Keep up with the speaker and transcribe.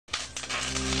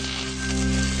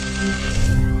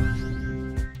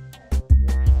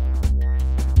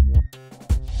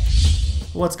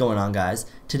What's going on, guys?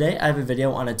 Today I have a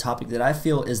video on a topic that I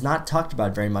feel is not talked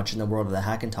about very much in the world of the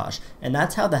Hackintosh, and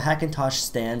that's how the Hackintosh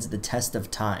stands the test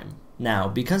of time. Now,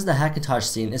 because the Hackintosh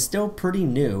scene is still pretty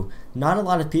new, not a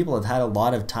lot of people have had a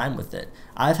lot of time with it.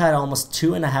 I've had almost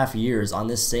 2.5 years on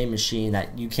this same machine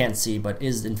that you can't see but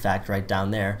is in fact right down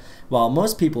there, while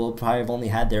most people probably have only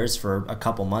had theirs for a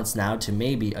couple months now to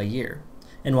maybe a year.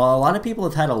 And while a lot of people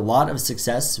have had a lot of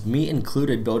success, me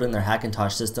included, building their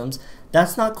Hackintosh systems,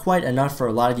 that's not quite enough for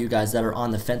a lot of you guys that are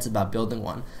on the fence about building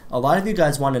one. A lot of you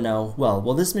guys want to know, well,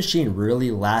 will this machine really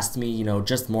last me,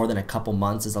 just more than a couple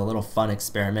months as a little fun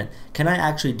experiment? Can I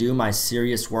actually do my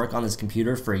serious work on this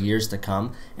computer for years to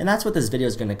come? And that's what this video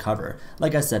is going to cover.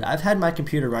 Like I said, I've had my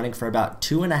computer running for about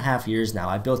 2.5 years now.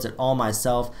 I built it all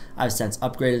myself. I've since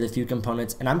upgraded a few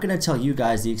components, and I'm going to tell you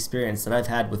guys the experience that I've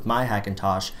had with my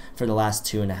Hackintosh for the last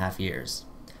 2.5 years.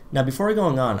 Now, before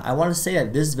going on, I want to say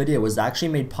that this video was actually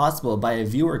made possible by a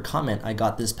viewer comment I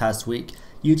got this past week.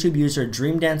 YouTube user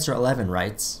DreamDancer11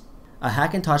 writes, "A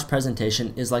Hackintosh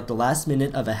presentation is like the last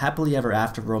minute of a happily ever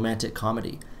after romantic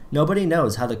comedy. Nobody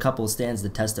knows how the couple stands the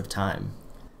test of time."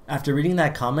 After reading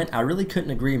that comment, I really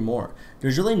couldn't agree more.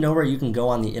 There's really nowhere you can go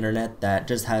on the internet that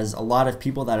just has a lot of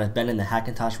people that have been in the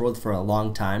Hackintosh world for a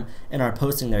long time and are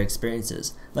posting their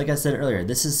experiences. Like I said earlier,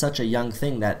 this is such a young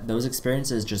thing that those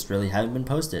experiences just really haven't been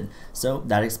posted. So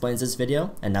that explains this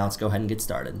video, and now let's go ahead and get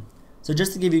started. So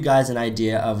just to give you guys an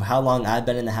idea of how long I've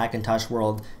been in the Hackintosh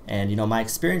world and my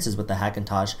experiences with the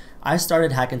Hackintosh, I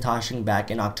started Hackintoshing back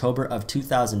in October of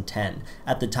 2010.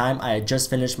 At the time, I had just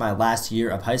finished my last year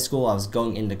of high school. I was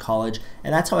going into college,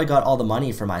 and that's how I got all the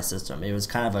money for my system. It was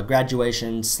kind of a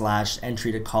graduation /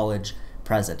 entry to college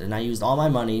present, and I used all my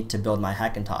money to build my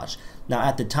Hackintosh. Now,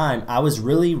 at the time, I was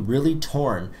really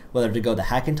torn whether to go the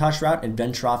Hackintosh route and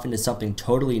venture off into something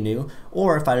totally new,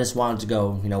 or if I just wanted to go,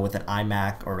 with an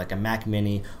iMac or like a Mac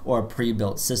Mini or a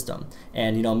pre-built system.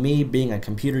 And me being a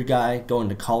computer guy, going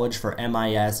to college for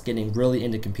MIS, getting really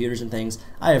into computers and things,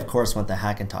 I of course went the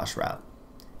Hackintosh route.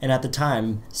 And at the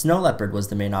time, Snow Leopard was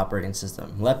the main operating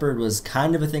system. Leopard was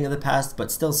kind of a thing of the past,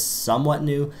 but still somewhat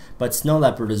new, but Snow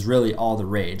Leopard was really all the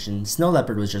rage. And Snow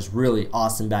Leopard was just really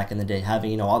awesome back in the day,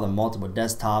 having, all the multiple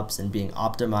desktops and being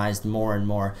optimized more and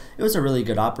more. It was a really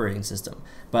good operating system.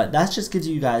 But that just gives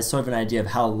you guys sort of an idea of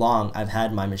how long I've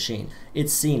had my machine.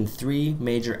 It's seen 3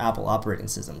 major Apple operating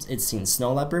systems. It's seen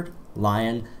Snow Leopard,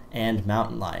 Lion, and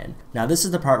Mountain Lion. Now, this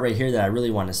is the part right here that I really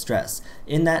want to stress.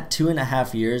 In that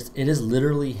 2.5 years, it has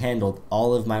literally handled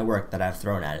all of my work that I've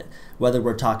thrown at it. Whether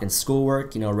we're talking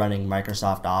schoolwork, running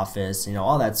Microsoft Office,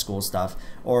 all that school stuff,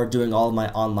 or doing all of my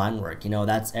online work,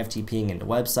 that's FTPing into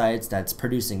websites, that's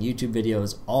producing YouTube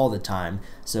videos all the time.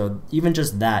 So even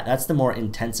just that's the more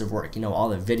intensive work, all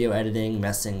the video editing,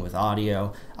 messing with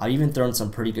audio. I've even thrown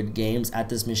some pretty good games at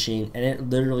this machine, and it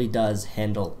literally does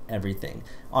handle everything.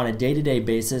 On a day-to-day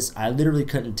basis, I literally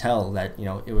couldn't tell that,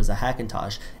 it was a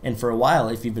Hackintosh. And for a while,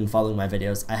 if you've been following my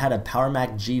videos, I had a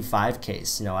PowerMac G5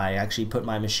 case. I actually put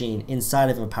my machine inside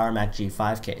of a PowerMac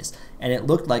G5 case, and it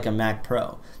looked like a Mac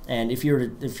Pro. And if you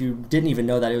didn't even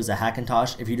know that it was a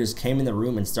Hackintosh, if you just came in the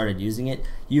room and started using it,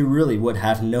 you really would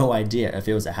have no idea if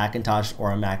it was a Hackintosh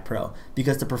or a Mac Pro,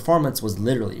 because the performance was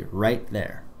literally right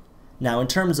there. Now, in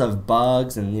terms of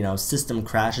bugs and system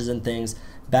crashes and things,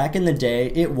 back in the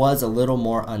day, it was a little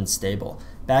more unstable.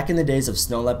 Back in the days of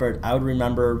Snow Leopard, I would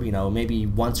remember, maybe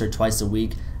once or twice a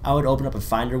week, I would open up a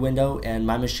Finder window and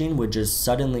my machine would just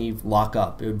suddenly lock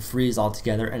up. It would freeze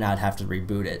altogether and I'd have to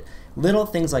reboot it. Little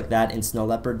things like that in Snow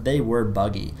Leopard, they were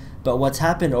buggy. But what's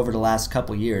happened over the last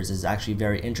couple years is actually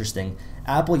very interesting.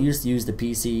 Apple used to use the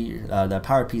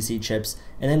PowerPC chips,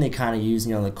 and then they kind of used,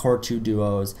 the Core 2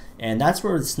 Duos, and that's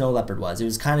where the Snow Leopard was. It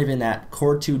was kind of in that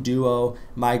Core 2 Duo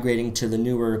migrating to the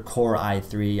newer Core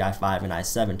i3, i5, and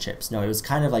i7 chips. No, it was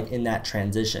kind of like in that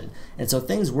transition. And so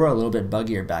things were a little bit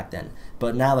buggier back then.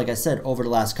 But now, like I said, over the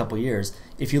last couple years,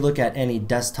 if you look at any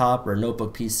desktop or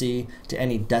notebook PC to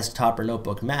any desktop or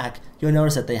notebook Mac, you'll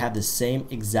notice that they have the same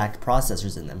exact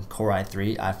processors in them, Core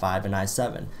i3, i5, and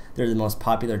i7. They're the most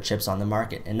popular chips on the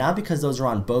market. And now, because those are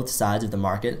on both sides of the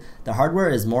market, the hardware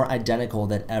is more identical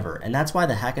than ever. And that's why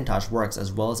the Hackintosh works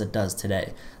as well as it does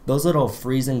today. Those little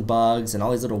freezing bugs and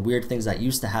all these little weird things that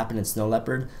used to happen in Snow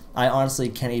Leopard, I honestly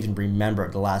can't even remember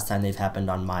the last time they've happened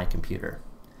on my computer.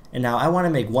 And now I want to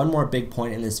make one more big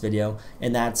point in this video,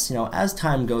 and that's, as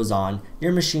time goes on,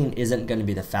 your machine isn't going to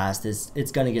be the fastest.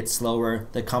 It's going to get slower.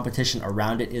 The competition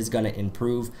around it is going to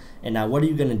improve. And now what are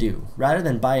you going to do? Rather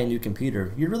than buy a new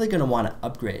computer, you're really going to want to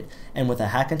upgrade. And with a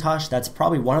Hackintosh, that's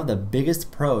probably one of the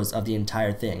biggest pros of the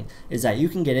entire thing, is that you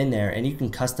can get in there and you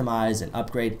can customize and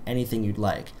upgrade anything you'd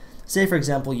like. Say for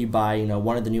example you buy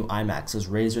one of the new iMacs, those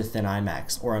razor thin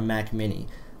iMacs, or a Mac Mini.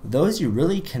 Those you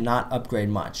really cannot upgrade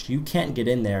much. You can't get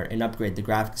in there and upgrade the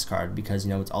graphics card because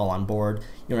it's all on board.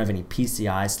 You don't have any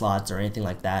PCI slots or anything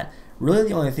like that. Really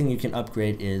the only thing you can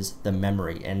upgrade is the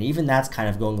memory, and even that's kind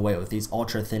of going away with these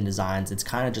ultra thin designs. It's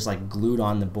kind of just like glued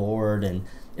on the board, and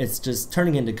it's just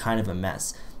turning into kind of a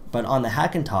mess. But on the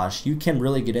Hackintosh, you can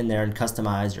really get in there and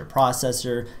customize your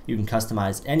processor. You can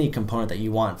customize any component that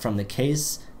you want, from the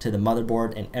case to the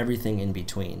motherboard and everything in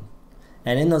between.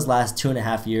 And in those last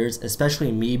 2.5 years,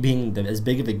 especially me being as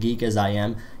big of a geek as I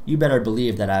am, you better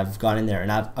believe that I've gone in there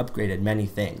and I've upgraded many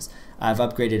things. I've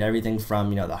upgraded everything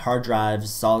from the hard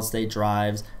drives, solid state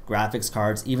drives, graphics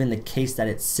cards, even the case that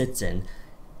it sits in.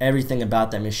 Everything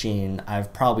about that machine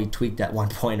I've probably tweaked at one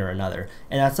point or another.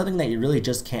 And that's something that you really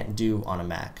just can't do on a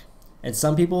Mac. And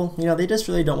some people, they just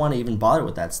really don't want to even bother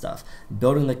with that stuff.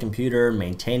 Building the computer,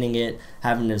 maintaining it,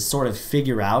 having to sort of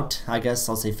figure out, I guess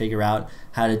I'll say figure out,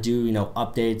 how to do,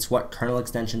 updates, what kernel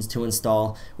extensions to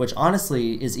install, which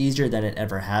honestly is easier than it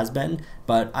ever has been.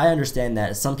 But I understand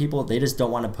that some people, they just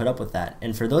don't want to put up with that.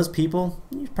 And for those people,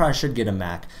 you probably should get a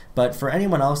Mac. But for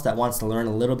anyone else that wants to learn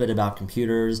a little bit about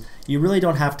computers, you really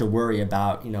don't have to worry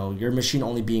about, your machine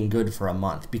only being good for a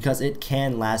month, because it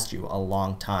can last you a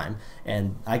long time.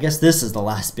 And I guess this is the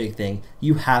last big thing.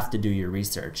 You have to do your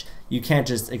research. You can't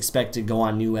just expect to go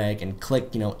on Newegg and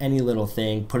click, any little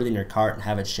thing, put it in your cart and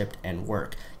have it shipped and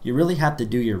work. You really have to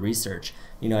do your research.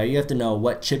 You have to know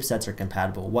what chipsets are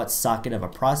compatible, what socket of a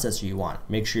processor you want.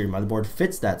 Make sure your motherboard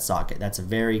fits that socket. That's a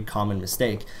very common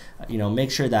mistake.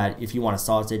 Make sure that if you want a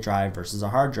solid state drive versus a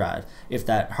hard drive, if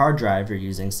that hard drive you're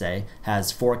using, say,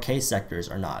 has 4K sectors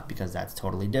or not, because that's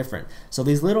totally different. So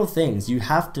these little things, you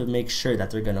have to make sure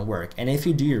that they're going to work. And if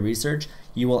you do your research,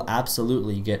 you will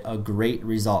absolutely get a great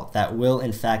result that will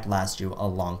in fact last you a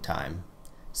long time.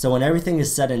 So when everything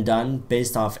is said and done,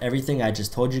 based off everything I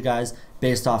just told you guys,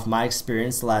 based off my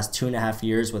experience the last 2.5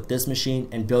 years with this machine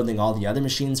and building all the other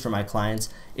machines for my clients,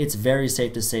 it's very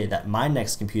safe to say that my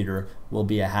next computer will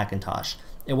be a Hackintosh.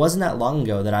 It wasn't that long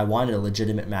ago that I wanted a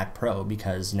legitimate Mac Pro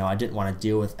because I didn't want to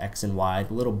deal with X and Y,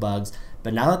 the little bugs,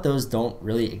 but now that those don't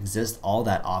really exist all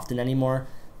that often anymore,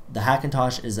 the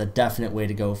Hackintosh is a definite way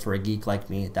to go for a geek like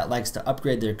me that likes to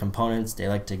upgrade their components. They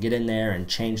like to get in there and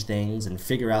change things and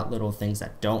figure out little things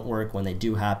that don't work when they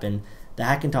do happen. The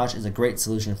Hackintosh is a great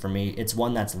solution for me. It's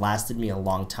one that's lasted me a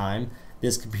long time.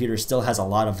 This computer still has a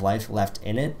lot of life left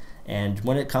in it, and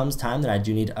when it comes time that I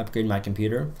do need to upgrade my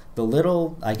computer, the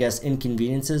little, I guess,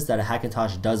 inconveniences that a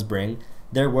Hackintosh does bring,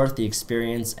 they're worth the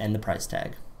experience and the price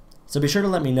tag. So be sure to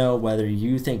let me know whether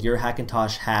you think your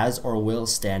Hackintosh has or will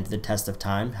stand the test of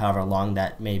time, however long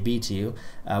that may be to you.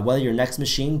 Whether your next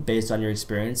machine, based on your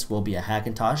experience, will be a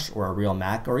Hackintosh or a real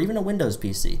Mac or even a Windows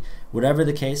PC. Whatever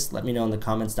the case, let me know in the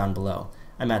comments down below.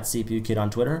 I'm at CPU Kid on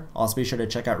Twitter. Also be sure to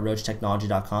check out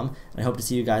RocheTechnology.com, and I hope to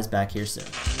see you guys back here soon.